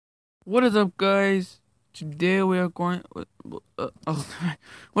What is up, guys? Today we are going. What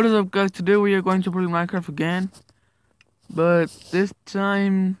is up, guys? Today we are going to play Minecraft again, but this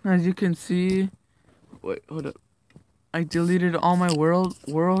time, as you can see, wait, hold up. I deleted all my worlds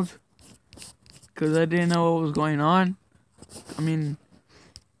because I didn't know what was going on. I mean,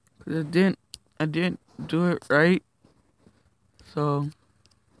 cause I didn't do it right. So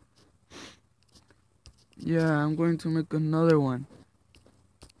yeah, I'm going to make another one.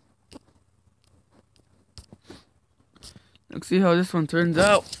 Let's see how this one turns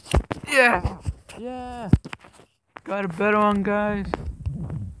out. Yeah, got a better one, guys.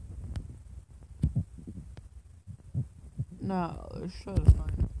 Now let's try to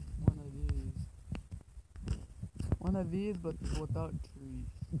find one of these. One of these, but without trees.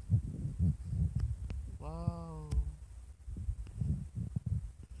 Wow.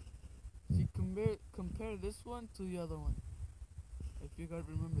 See, compare this one to the other one. If you guys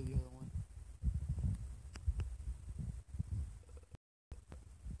remember the other one.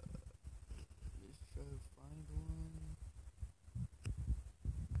 Let's try to find one.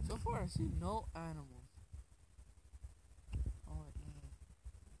 So far, I see no animals. Oh wait, no.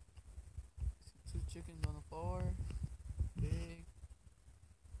 I see two chickens on the floor. Big.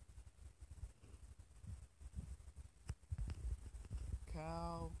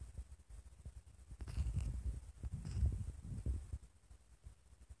 Cow.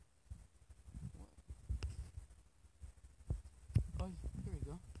 What? Oh, here we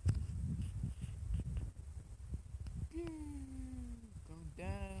go. Going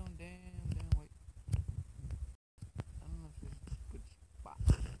down, down, down. Wait. I don't know if this is a good spot.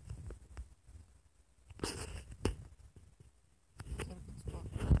 Is that a good spot?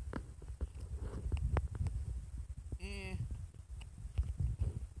 Eh.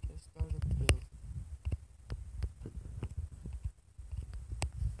 Let's start a build.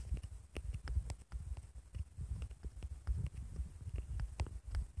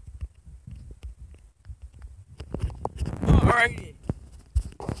 Alrighty.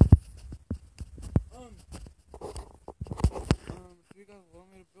 If you guys want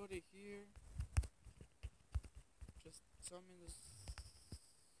me to build it here, just tell me this.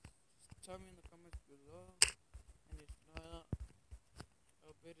 Just tell me in the comments below, and if not,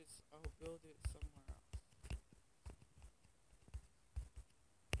 I'll build it somewhere else.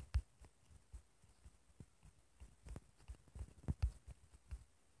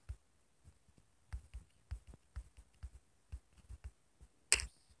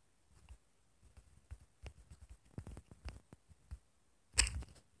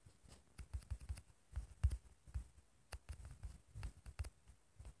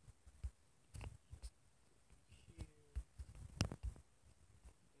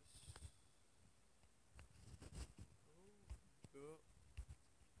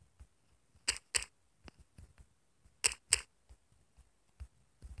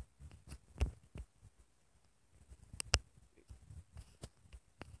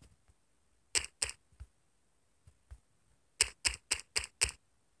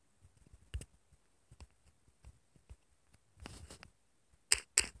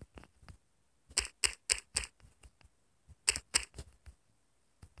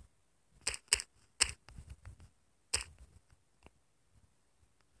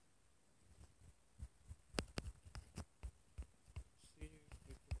 Here,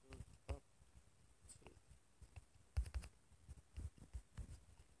 this. Oh, see if we can build up to.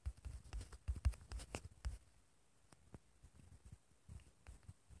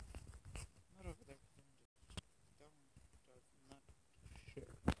 Not over there. That one does not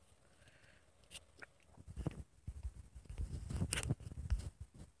share.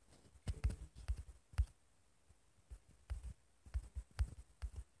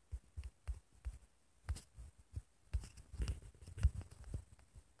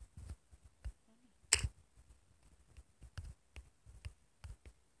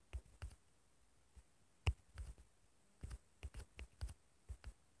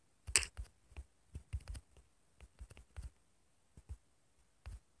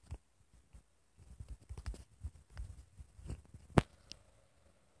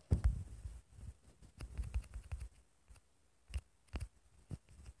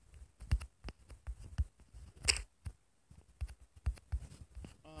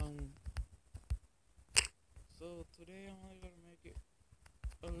 So today I'm only gonna make it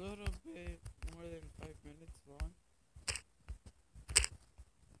a little bit more than 5 minutes long,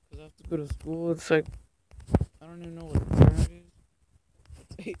 cause I have to go to school. It's like I don't even know what time it is.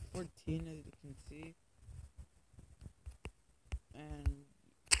 It's 8:14 as you can see, and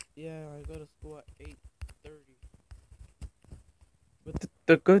yeah, I go to school at 8:30. But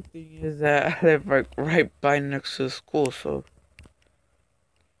the good thing is that I live like right by next to the school, so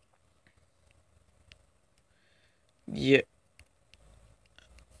yeah.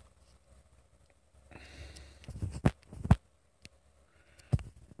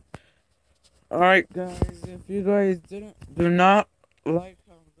 Alright guys, if you guys do not like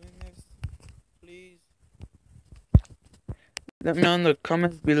how I'm doing this, please let me know in the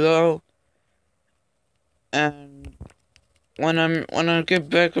comments below, and when I get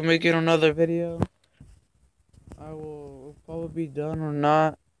back and make it another video, I will probably be done or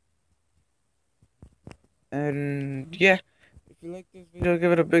not. And yeah, if you like this video,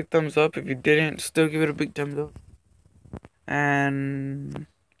 give it a big thumbs up. If you didn't, still give it a big thumbs up. And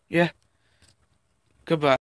yeah, goodbye.